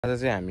आज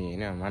चाहिँ हामी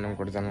हैन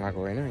मानुङकोट जान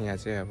लागेको हैन यहाँ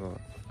चाहिँ अब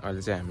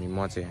अहिले चाहिँ हामी म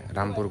चाहिँ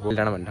रामपुरको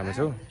मिलडाँडा भन्ने ठाउँमा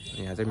छु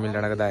यहाँ चाहिँ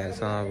मिलडाँडाको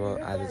दाइहरुसँग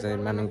अब आज चाहिँ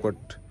मानुङकोट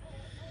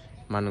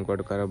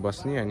गएर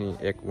बस्ने अनि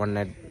वन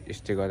नाइट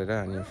स्टे गरेर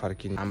अनि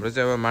फर्किने हाम्रो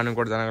चाहिँ अब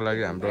मानुङकोट जानको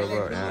लागि हाम्रो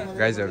अब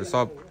यहाँ गाइजहरु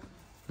सब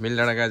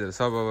मिलडाँडा गाइजहरु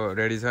सब अब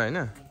रेडी छ हैन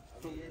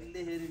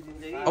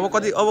अब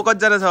कति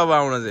जना छ अब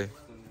आउन चाहिँ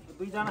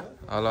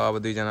ल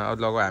अब 2 जना अब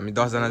लगभग हामी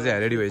 10 जना चाहिँ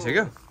रेडी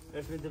भइसक्यो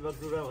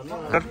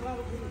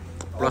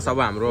प्लस अब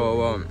हाम्रो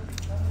अब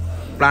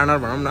प्लानर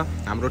भनौं न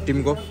हाम्रो टिम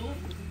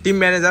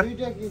म्यानेजर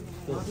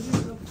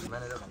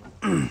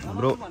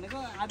हाम्रो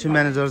टिम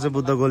म्यानेजर चाहिँ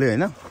बुद्ध गोले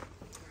हैन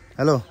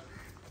हेलो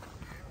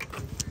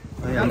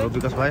हाम्रो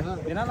विकास भाइ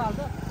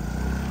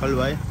कल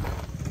भाइ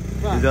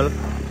रिजल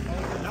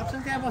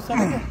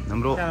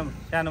हाम्रो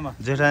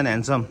जेठा एन्ड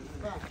ह्यान्डसम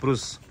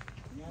पुरुष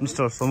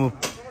मिस्टर समु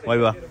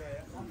वाइवा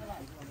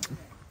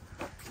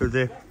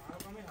फिर्ते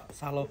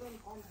सालो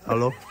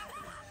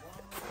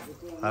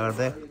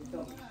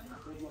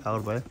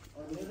सागर भाइ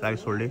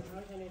राकेश होल्डे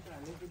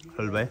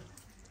कल भाइ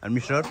एन्ड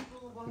मिस्टर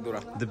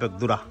दीपक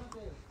दुरा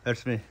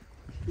इट्स मी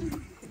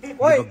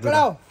ओइ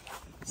कडा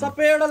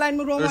सबै एउटा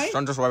लाइनमा रोम है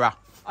सन्तोष वाइवा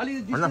अलि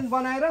डिस्टेन्स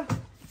बनाएर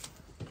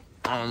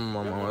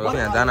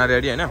यहाँ जान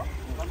रेडी हैन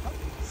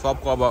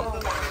सबको अब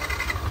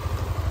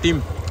टिम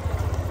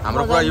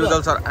हाम्रो पुरा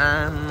युजल सर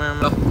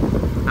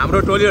हाम्रो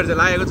टोलीहरु चाहिँ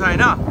लागेको छ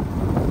हैन अब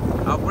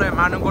पुरै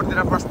मानुङकोटतिर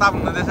प्रस्ताव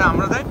हुँदैछ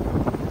हाम्रो चाहिँ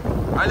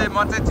अहिले म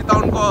चाहिँ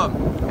चितवनको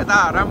यता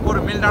रामपुर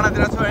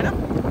मिलडाँडातिर छु हैन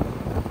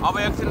अब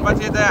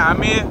एकछिनपछि चाहिँ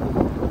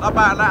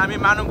हामी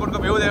मानुङकोटको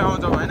भ्यू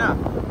देखाउँछौँ हैन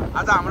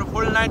आज हाम्रो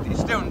फुल नाइट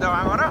स्टे हुन्छ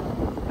वहाँ गएर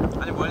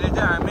अनि भोलि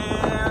चाहिँ हामी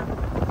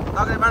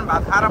तकरिबन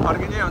भात खाएर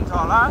फर्किने हुन्छ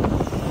होला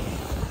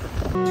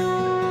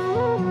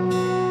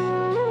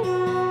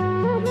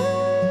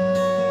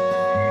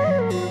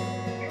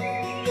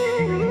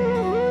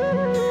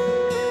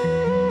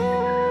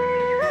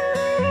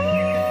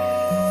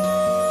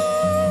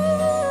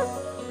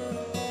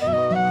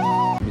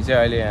हामी चाहिँ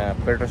अहिले यहाँ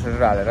पेट्रोल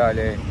सेट्रोल हालेर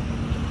अहिले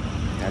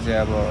यहाँ चाहिँ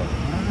अब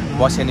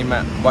बसेनीमा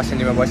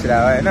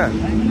बसिरहेको हैन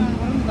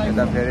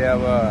यता फेरि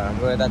अब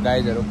हाम्रो यता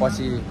गाइजहरु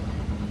पछि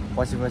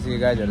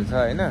गाइजहरु छ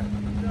हैन अब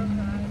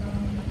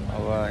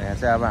यहाँ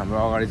चाहिँ अब हाम्रो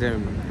अगाडि चाहिँ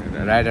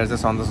राइडर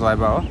चाहिँ सन्तोष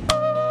वाइबा हो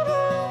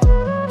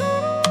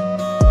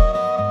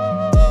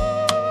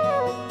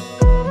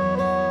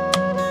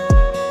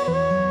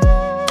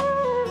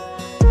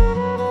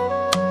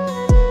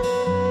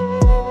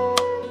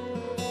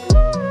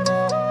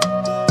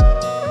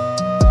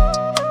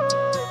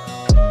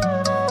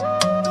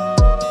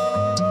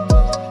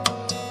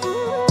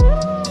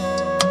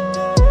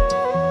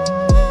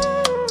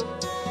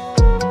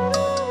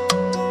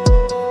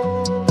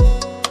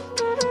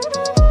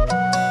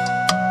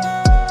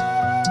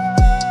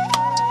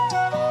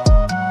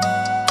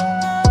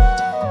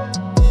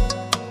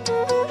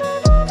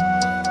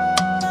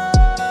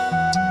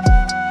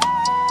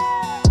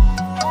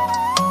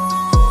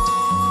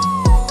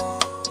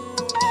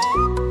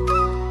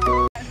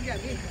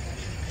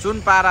चुन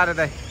पारा रे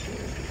दाइ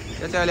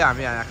यो चाहिँ अहिले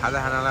हामी खाजा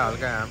खानालाई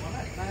हल्का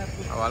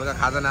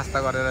खाजा नास्ता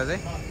गरेर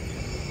चाहिँ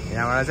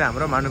यहाँबाट चाहिँ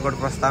हाम्रो मानुङकोट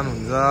प्रस्थान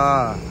हुन्छ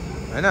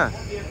हैन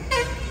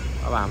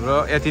अब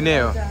हाम्रो यति नै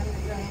हो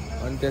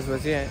अनि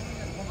त्यसपछि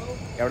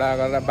एउटा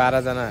गरेर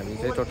 12 जना हामी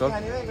चाहिँ टोटल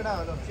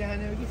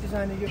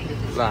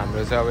ल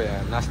हाम्रो चाहिँ अब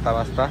यहाँ नास्ता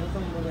वास्ता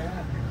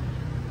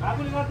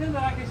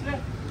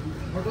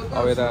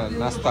अब यता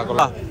नास्ताको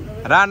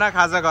राणा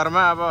खाजा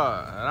घरमा अब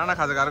राणा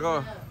खाजा घरको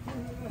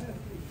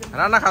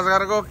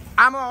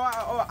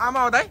आमा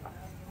हो दाइ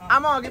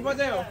आमा हो कि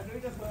बजै हो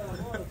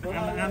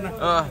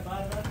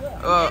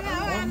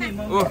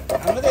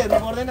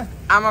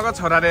आमाको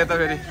छोरा रे त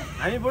फेरि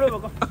हामी बुढो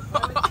भएको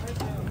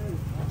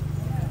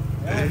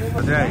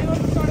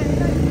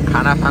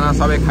खाना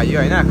सबै खाइयो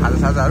हैन खाजा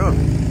साजाहरू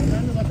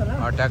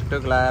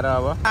ट्याकटुक लाएर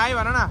अब आइ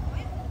भन न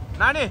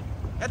नानी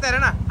यता हेर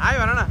न आइ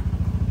भन न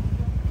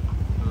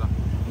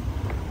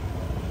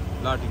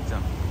ल ठिक छ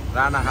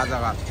राणा खाजा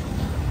घर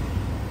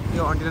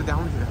यो आन्टीले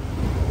देखाउनु छ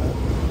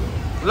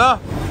ल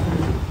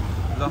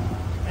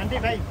आन्टी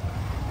भाइ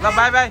ल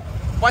बाइ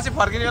पछि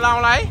फर्किने बेला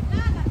आउँला है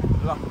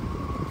ल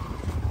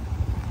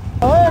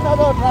ओए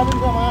दादा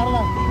ट्राभलिङको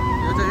मार्ला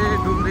यो चाहिँ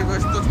डुम्रीको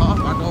यस्तो छ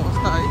बाटो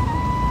अवस्था है यो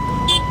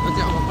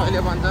चाहिँ अब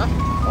कहिले बन्छ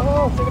ओ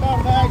सिग्नल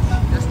ब्याग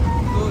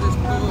यस्तो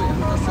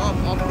यहाँ सब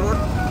अफ रोड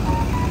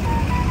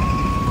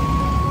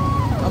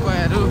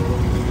तपाईँहरू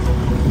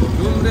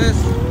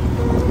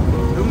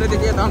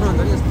डुम्रेदेखि यता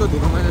आउनुहुन्छ नि यस्तो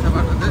धुलो मैले छ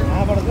बाटो चाहिँ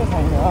यहाँबाट चाहिँ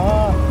छैन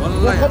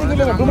बल्ल कति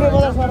किलोमिटर डुम्रे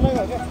बजार सर्नै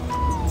भयो के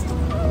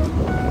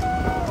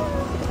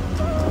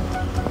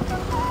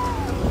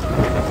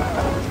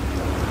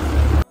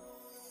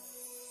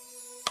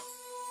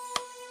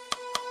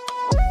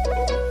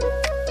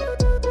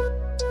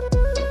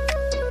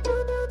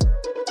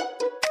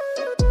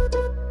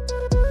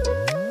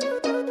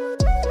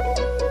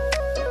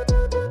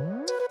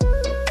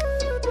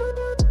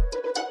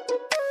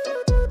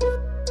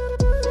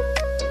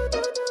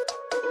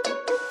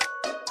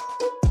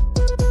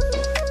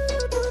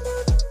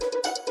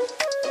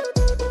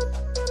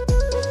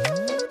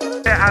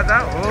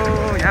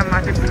यहाँ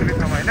माथि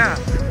पुग्नेछौँ होइन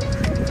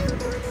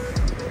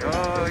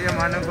यो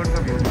मानुङकोटको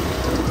भ्यू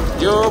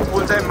यो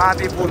पुल चाहिँ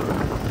माथि पुल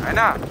होइन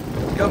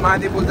यो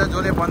माथि पुल चाहिँ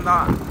जसले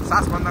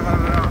सास बन्द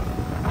गरेर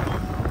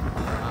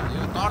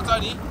यो तर्छ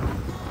नि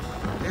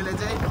त्यसले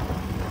चाहिँ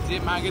जे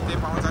मागे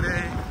त्यही पाउँछ अरे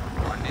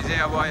भन्ने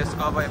चाहिँ अब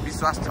यसको अब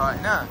विश्वास छ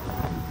होइन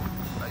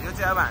यो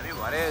चाहिँ अब हामी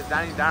भरे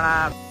जानी डाँडा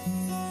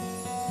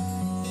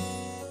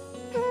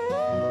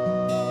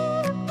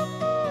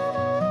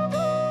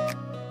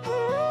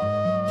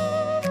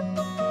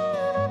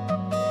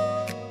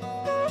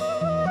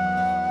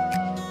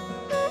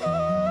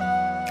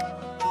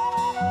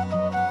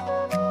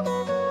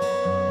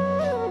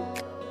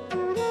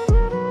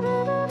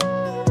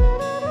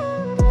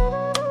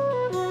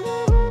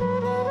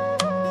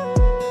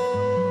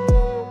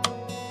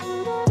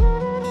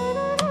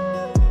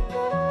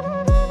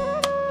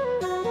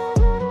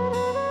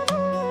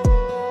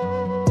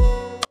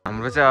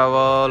चाहिँ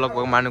अब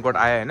लगभग मानुङकोट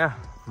आयो होइन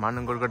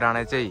मानुङकोटको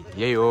डाँडा चाहिँ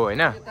यही हो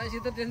होइन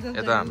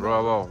यता हाम्रो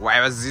अब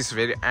वाइवाजिस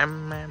भेरी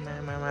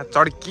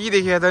चड्की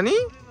देखियो त नि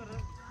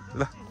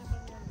ल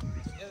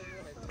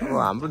अब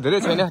हाम्रो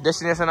धेरै छैन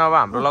डेस्टिनेसन अब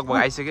हाम्रो लगभग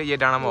आइसक्यो यही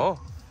डाँडामा हो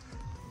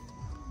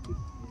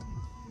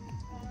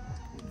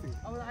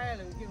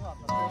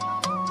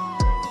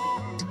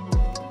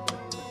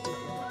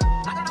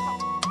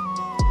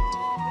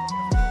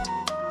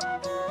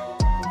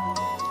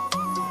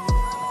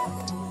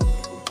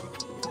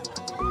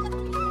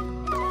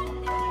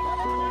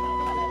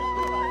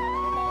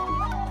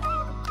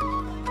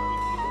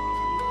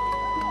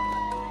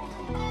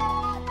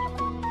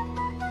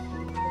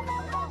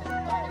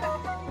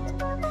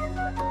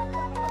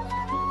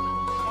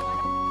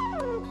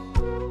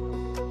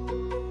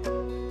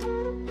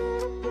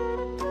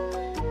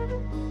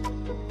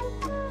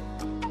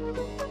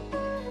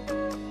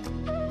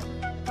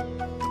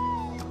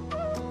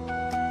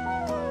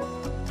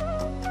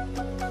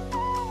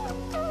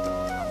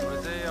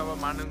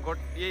मानुङकोट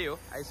यही हो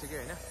आइसक्यो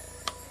होइन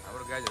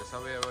हाम्रो गाइजहरू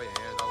सबै अब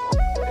एकछिन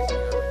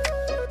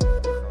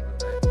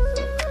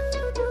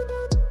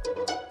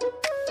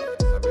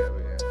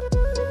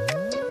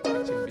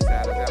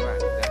बिसाएर चाहिँ अब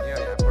हामी जाने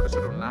यहाँ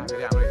फोटोसुट हुन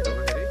फेरि हाम्रो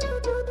हिरोको फेरि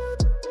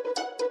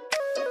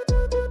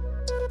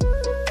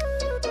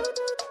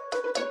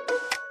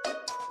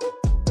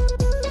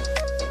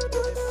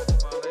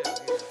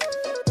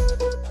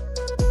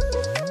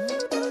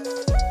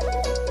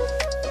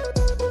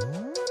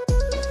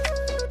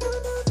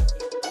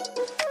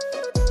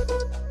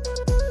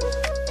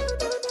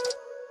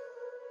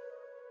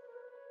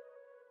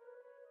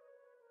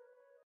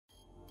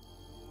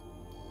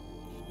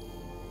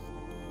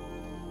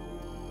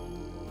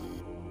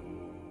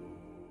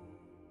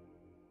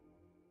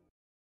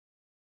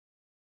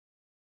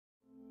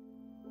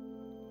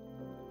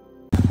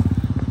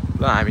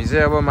ल हामी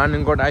चाहिँ अब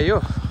मानुङकोट आयो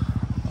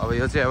अब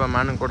यो चाहिँ अब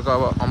मानुङकोटको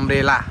अब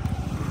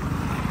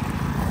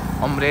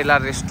अम्ब्रेला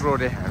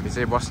रेस्टुरेन्ट हामी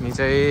चाहिँ बस्ने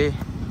चाहिँ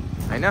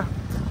होइन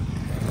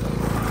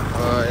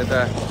यता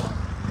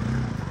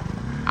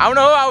आउन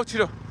हो आऊ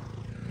छिटो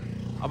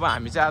अब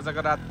हामी चाहिँ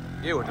आजको रात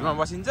यही होटलमा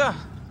बसिन्छ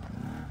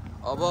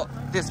अब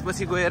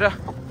त्यसपछि गएर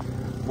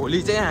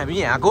भोलि चाहिँ हामी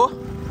यहाँको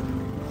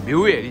भ्यू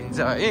हेरिन्छ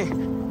है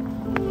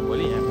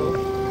भोलि यहाँको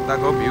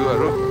उताको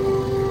भ्यूहरू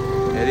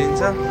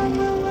हेरिन्छ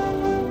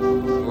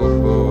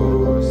ओहो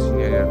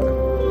सिनेरी त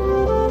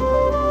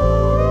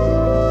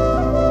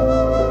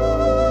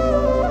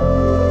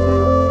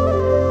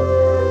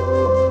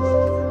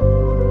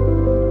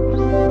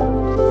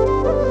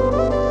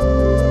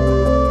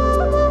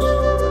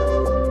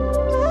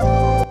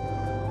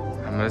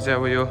हाम्रो चाहिँ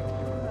अब यो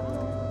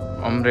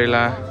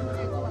अम्ब्रेला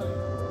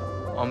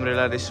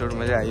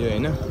रेस्टुरेन्टमा चाहिँ आयो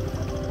होइन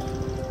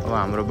अब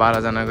हाम्रो 12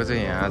 जनाको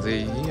चाहिँ यहाँ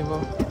चाहिँ अब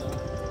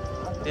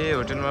यही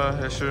होटलमा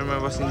रेस्टुरेन्टमा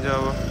बसिन्छ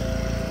अब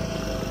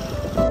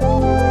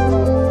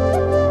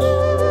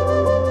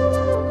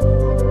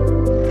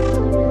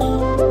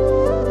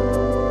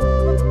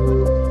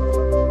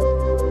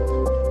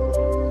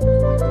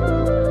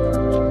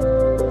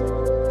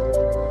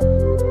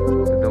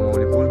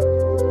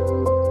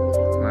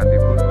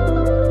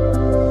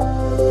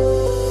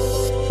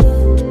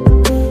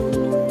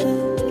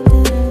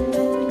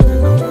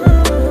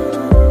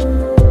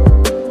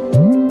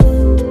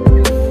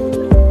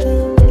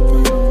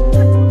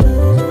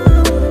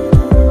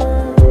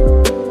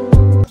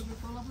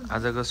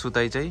आजको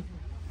सुताइ चाहिँ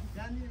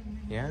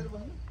यहाँ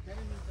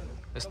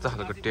यस्तो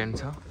खालको टेन्ट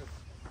छ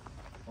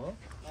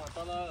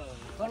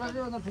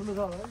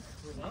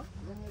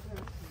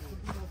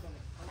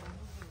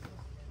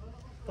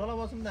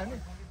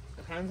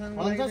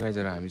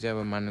हामी चाहिँ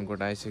अब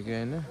मानुङकोट आइसक्यो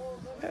होइन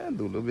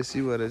धुलो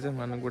बेसी भएर चाहिँ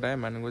मानुङकोट आयो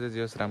मानुङकोट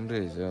चाहिँ जस राम्रै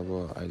रहेछ अब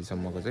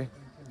अहिलेसम्मको चाहिँ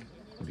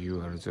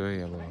भ्यूहरू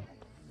चाहिँ अब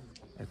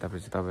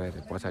यतापछि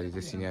तपाईँहरूले पछाडि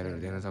चाहिँ सिनेरीहरू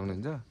देख्न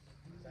सक्नुहुन्छ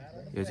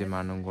यो चाहिँ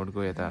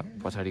मानुङकोटको यता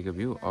पछाडिको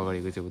भ्यू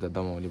अगाडिको चाहिँ उता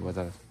दमौली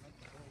बजार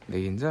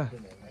देखिन्छ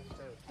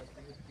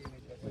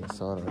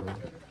सरहरू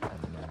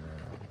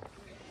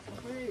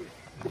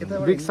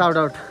big shout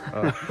out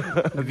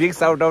big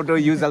shout out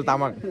usual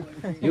Tamang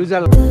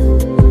usual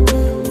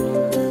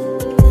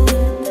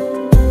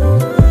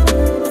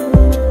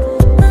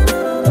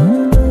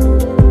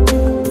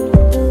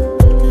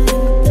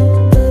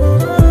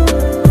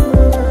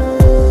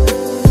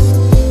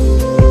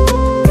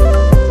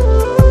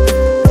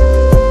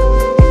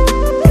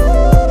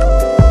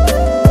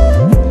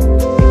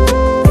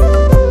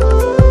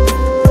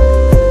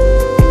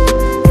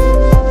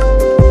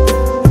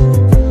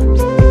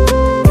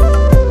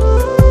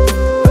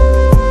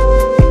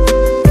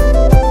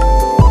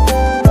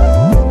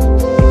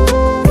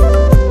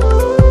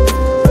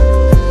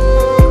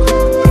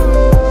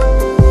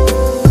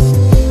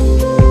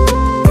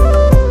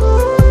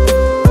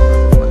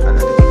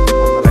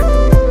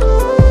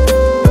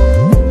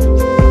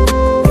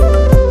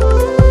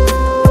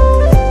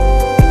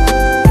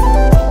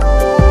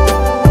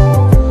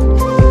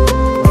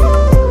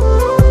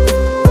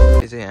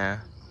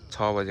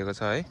 6 बजेको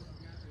छ है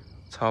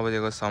 6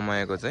 बजेको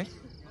समयको चाहिँ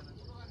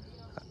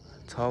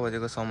 6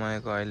 बजेको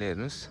समयको अहिले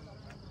हेर्नुस्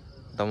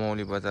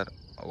दमौली बजार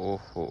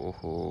ओहो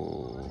ओहो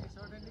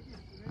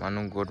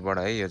मानुङकोटबाट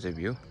है यो चाहिँ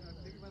भ्यू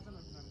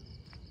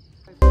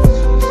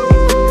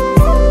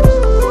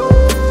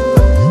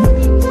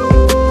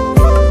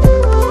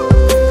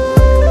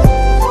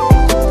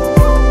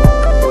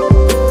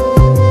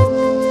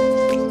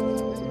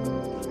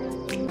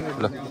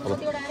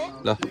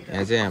ल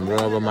यहाँ चाहिँ हाम्रो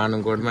अब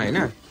मानुङकोटमा हैन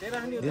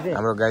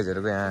हाम्रो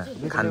गाइजहरुको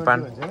यहाँ खानपान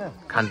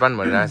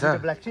भइरहेको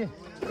छ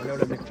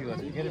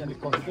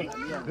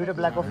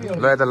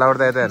ल यता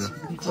लौड्दा यता हेर्नु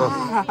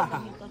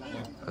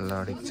ल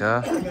ठिक छ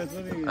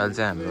अहिले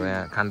चाहिँ हाम्रो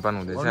यहाँ खानपान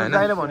हुँदैछ हैन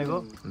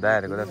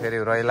दाइहरुको त फेरि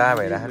रैला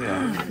भइरहेको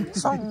नि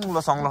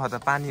सङ्लो त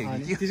पानी हो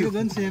कि त्यसको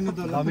जन सानो त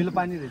लमिलो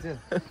पानी रहेछ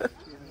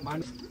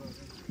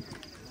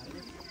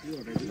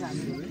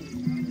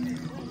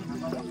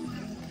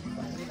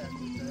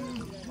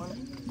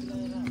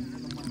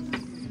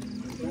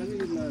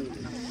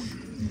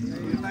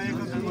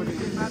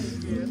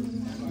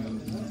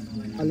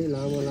अलि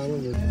लामो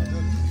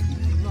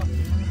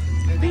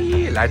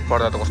लाइट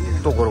पर्दा त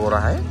कस्तो गोरगोरा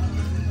है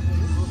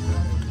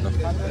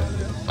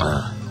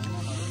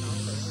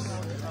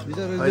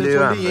अहिले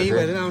यही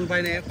भएर आउनु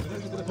पाइन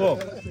हो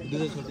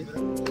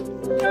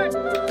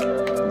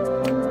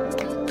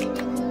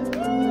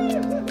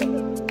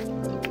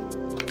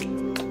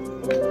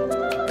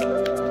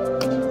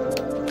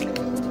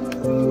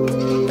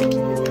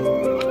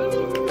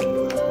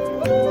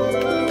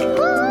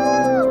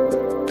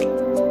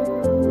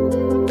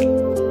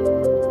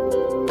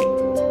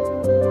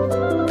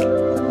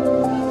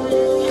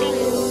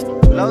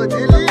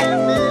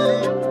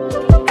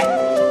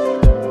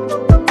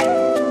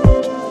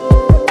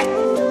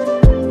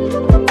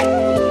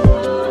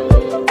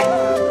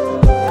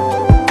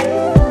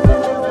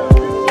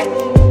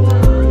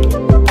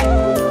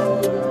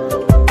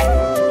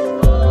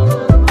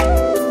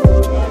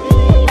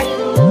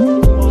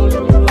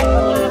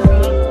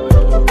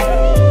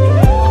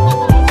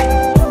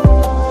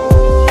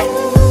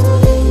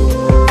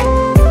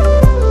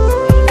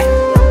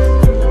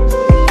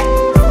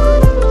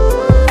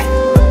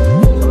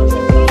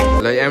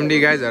एमडी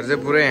गाइजहरु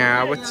चाहिँ पुरै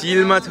यहाँ अब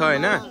चिलमा छ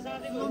हैन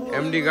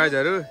एमडी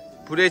गाइजहरु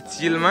पुरै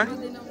चिलमा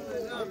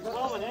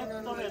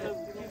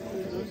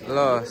ल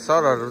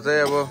सरहरु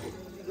चाहिँ अब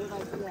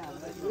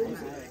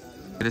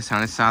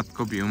 7:30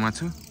 को भ्यूमा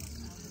छु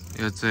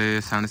यो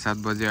चाहिँ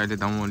 7:30 बजे अहिले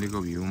दमौलीको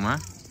भ्यूमा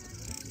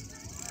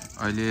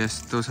अहिले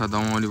यस्तो छ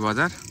दमौली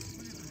बजार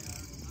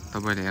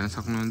तपाईले हेर्न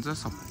सक्नुहुन्छ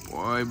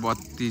सबै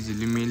बत्ती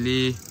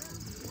झिलिमिली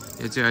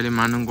यो चाहिँ अहिले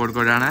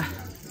मानुङकोटको डाँडा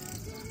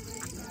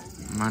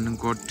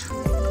मानुङकोट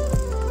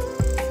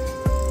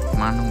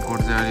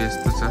चाहिँ अहिले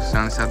यस्तो छ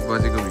 7:30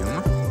 बजेको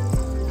भ्यूमा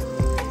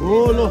ओ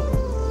लो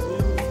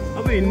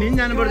अब हिँड्न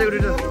जानु पर्छ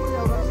एउटा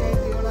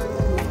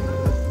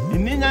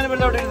हिँड्न जानु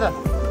पर्छ एउटा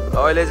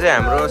अहिले चाहिँ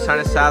हाम्रो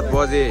 7:30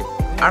 बजे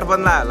 8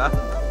 बज्ला होला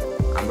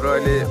हाम्रो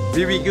अहिले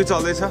बीबीक्यू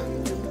चल्दैछ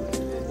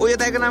ओ यो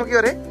दाइको नाम के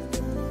हो रे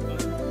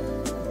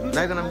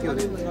दाइको नाम के हो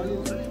रे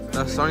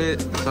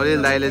सलिल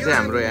दाइले चाहिँ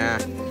हाम्रो यहाँ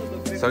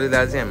सलिल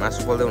दाइ चाहिँ मासु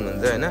पोल्दै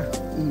हुनुहुन्छ हैन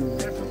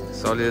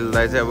सलिल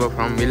दाइ चाहिँ अब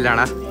फ्रम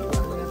मिलडाँडा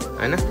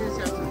हैन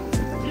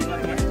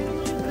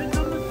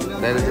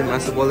दाइले चाहिँ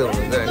मासु पोल्दै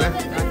हुनुहुन्छ हैन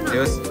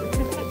यो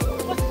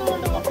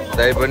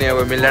दाइ पनि अब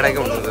मिलडाँडाकै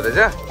हुनुहुन्छ रहेछ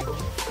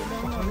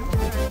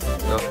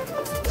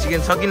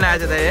चिकन सकिन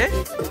आएछ दाइ है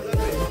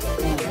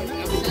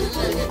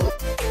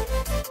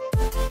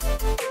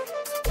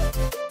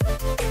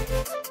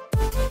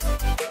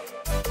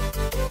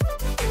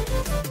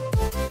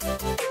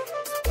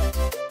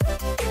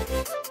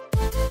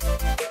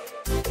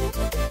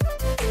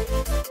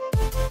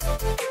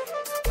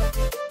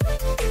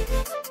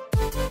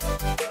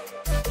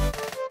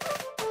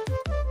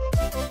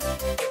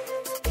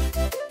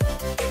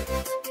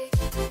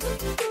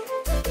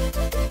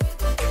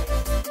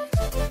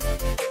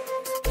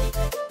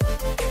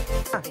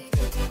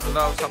ल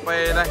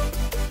सबैलाई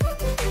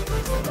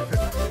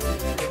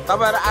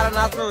तपाईहरु आएर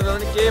नाच्नुहुन्छ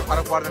भने केही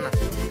फरक पर्दैन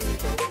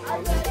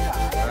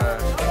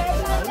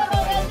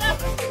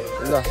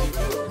ल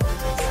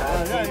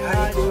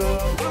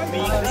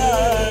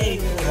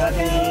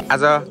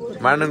आज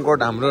मानुङकोट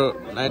हाम्रो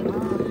नाइट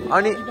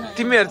अनि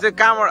तिमीहरु चाहिँ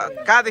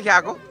कहाँदेखि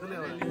आको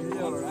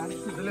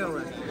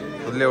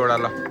धुलेवडा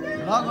ल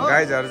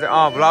गाइजहरु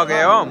चाहिँ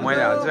भ्लगै हो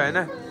मैले हाल्छु हैन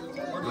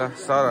ल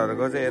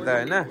सरहरुको चाहिँ यता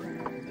हैन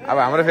अब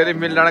हाम्रो फेरि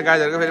मिलडाँडा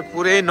गाइजहरुको फेरि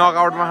पुरै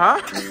नकआउटमा ह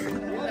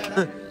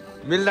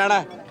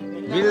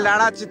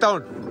मिलडाँडा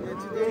चितवन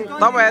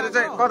तपाईहरु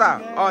चाहिँ कता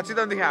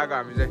चितवनदेखि आएको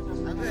हामी चाहिँ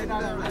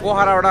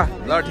पोखराबाट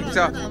ल ठिक छ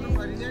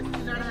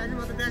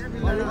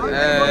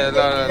ए ल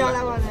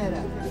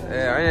ए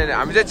हैन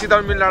हामी चाहिँ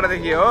चितवन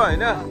मिलडाँडादेखि हो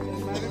हैन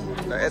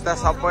ल यता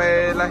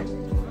सबैलाई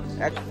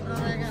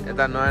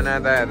यता नयाँ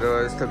दाइहरु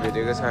यस्तो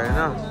भेटेको छ हैन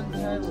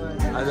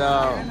आज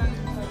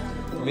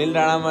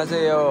मिलडाँडामा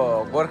चाहिँ यो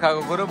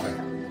गोर्खाको ग्रुप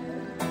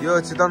यो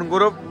चितवन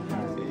ग्रुप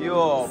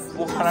यो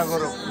पोखरा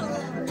ग्रुप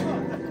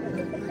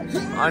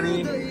अनि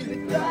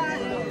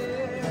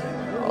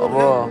अब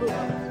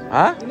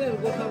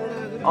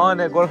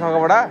ने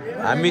गोर्खाकोबाट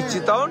हामी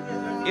चितवन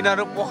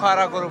यिनीहरू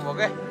पोखराको रुम हो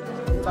के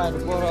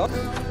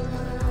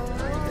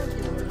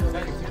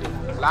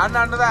लानु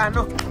हान्नु त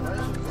हान्नु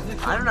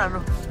हान्नु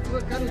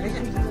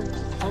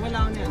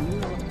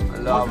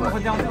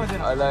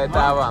ल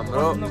यता अब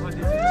हाम्रो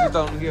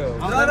चितवन के हो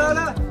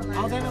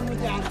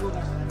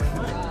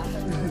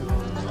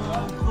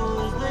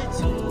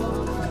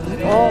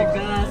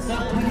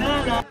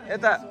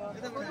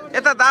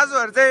यता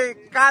दाजुहरू चाहिँ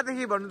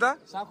कहाँदेखि भन्नु त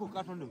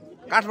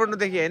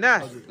काठमाडौँदेखि होइन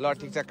ल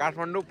ठिक छ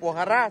काठमाडौँ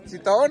पोखरा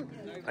चितवन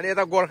अनि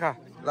यता गोर्खा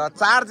ल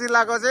 4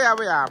 जिल्लाको चाहिँ अब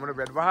यहाँ हाम्रो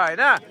भेट भयो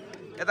होइन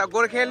यता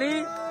गोर्खेली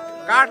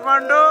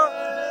काठमाडौँ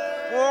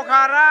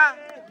पोखरा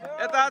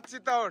यता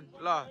चितवन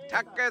ल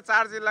ठ्याक्कै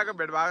 4 जिल्लाको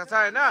भेट भएको छ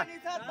होइन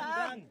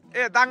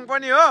ए दाङ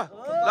पनि हो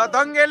ल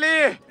दङ्गेली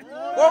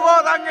को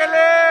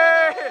दङ्गेली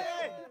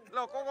ल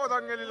को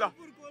दङ्गेली ल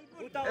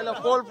ए ल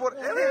कोलपुर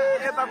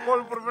यता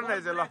कोलपुर पनि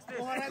रहेछ ल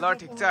ल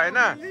ठिक छ होइन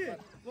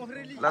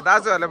ल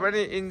दाजुहरूले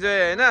पनि इन्जोय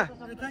होइन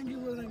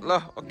ल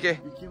ओके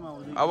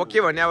अब के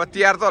भन्ने अब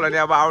तिहार त होला नि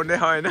अब आउने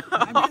होइन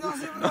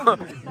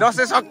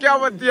दसैँ सक्यो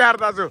अब तिहार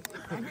दाजु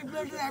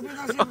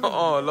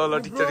ल ल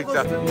ठिक छ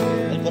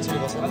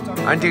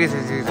अनि ठिकै छ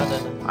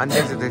अनि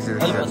ठिक छ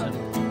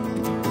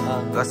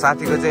ल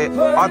साथीको चाहिँ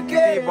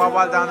अति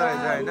बबाल जाँदो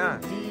रहेछ होइन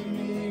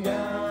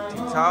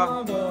ठिक छ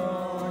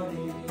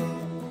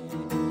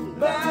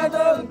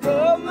बादलको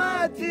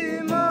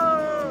माथिमा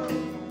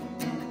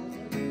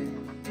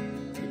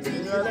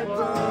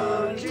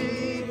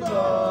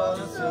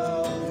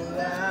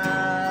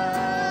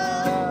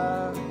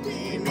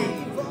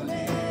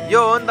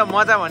यो हो नि त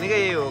मजा भनेको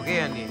यही हो कि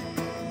अनि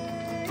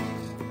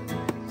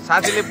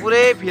साथीले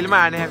पुरै फिल्ममा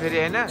हाने फेरि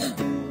होइन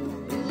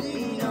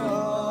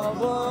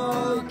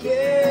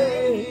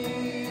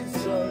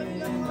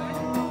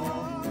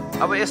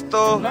अब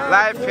यस्तो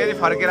लाइफ फेरि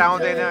फर्केर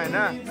आउँदैन होइन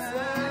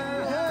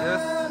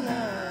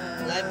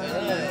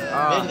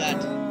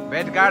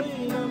भेटघाट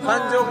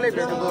संजोगले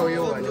भेटेको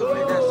यो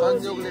भनेको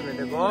संजोगले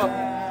भेटेको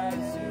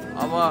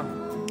अब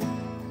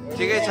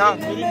ठिकै छ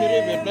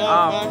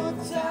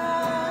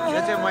यो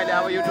चाहिँ मैले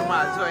अब युट्युबमा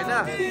हाल्छु होइन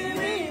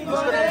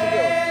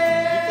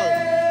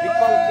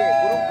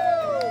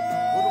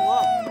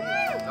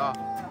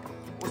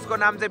उसको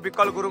नाम चाहिँ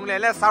विकल गुरुङले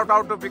होइन साउट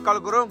आउट टु विकल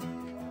गुरुङ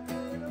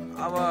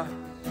अब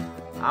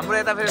हाम्रो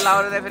यता फेरि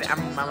लाउरे दाइ फेरि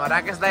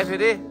राकेश दाइ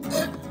फेरि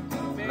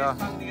ल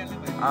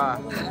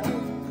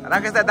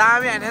राकेश दाइ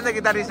दामी हाने नि त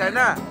गिटारिस्ट होइन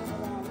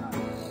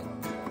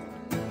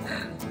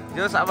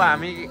जोस् अब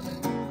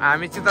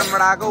हामी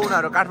चितवनबाट आएको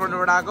उनीहरू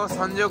काठमाडौँबाट आएको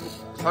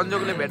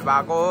संजोगले भेट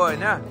भएको हो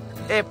होइन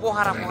ए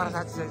पोखरा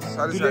साथी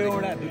सरी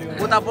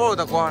उता पो हो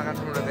त पोखरा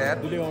काठमाडौँ त यार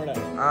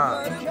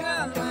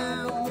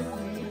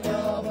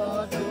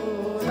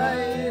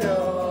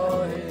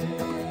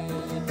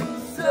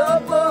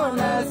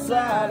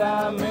सारा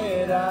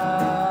मेरा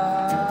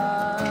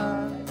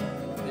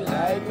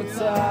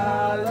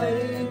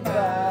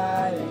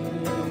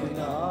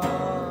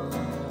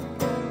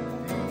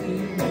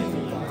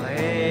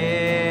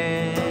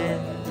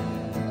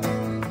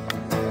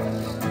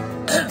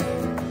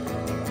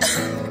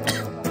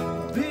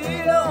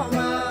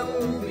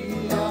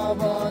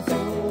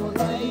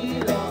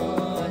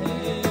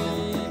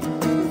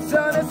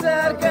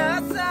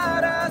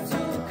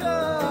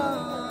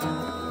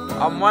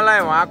अब मलाई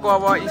उहाँको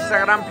अब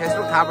इन्स्टाग्राम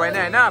फेसबुक थाहा भएन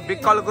होइन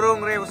विकल गुरुङ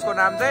रे उसको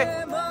नाम चाहिँ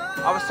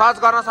अब सर्च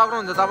गर्न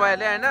सक्नुहुन्छ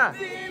तपाईँहरूले होइन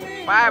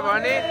पायो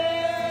भने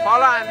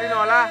फलो हानिदिनु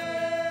होला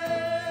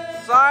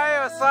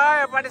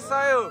 100 पार्टी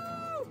 100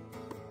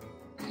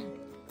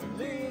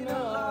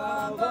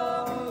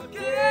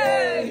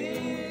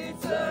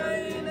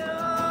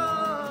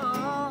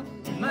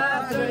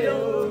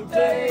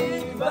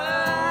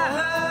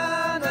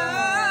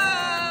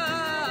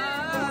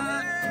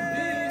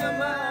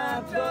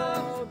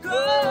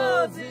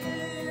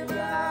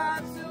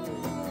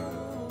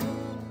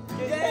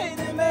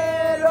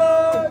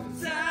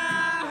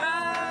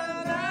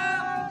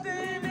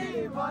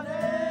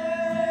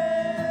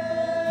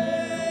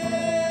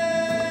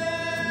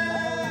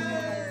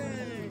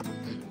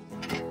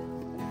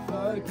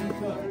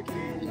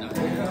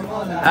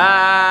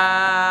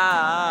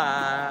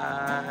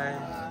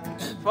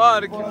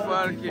 फर्की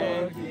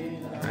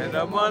हेर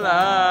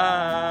मलाई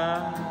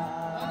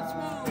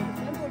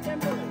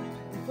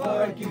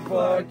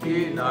फर्की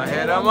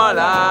नहेर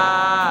मलाई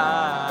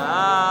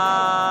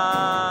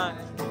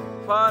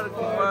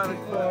फर्की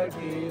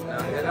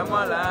नहेर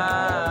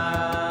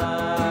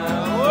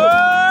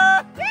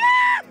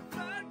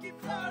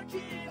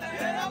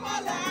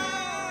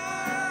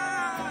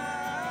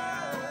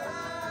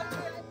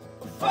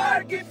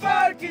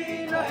फर्की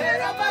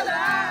नहेर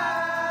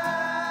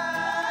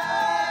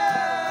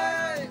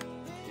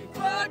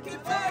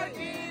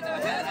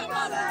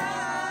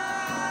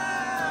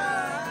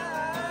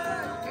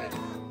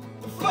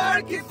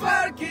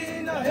फर्की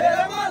नहेर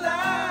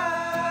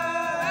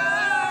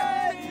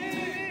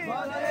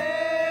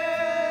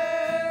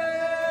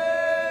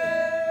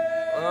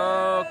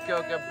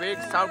Okay, big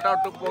shout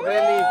out to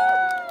Pogreli.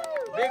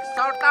 Big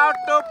shout out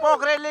to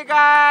Pogreli,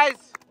 guys.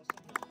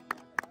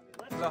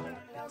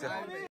 ल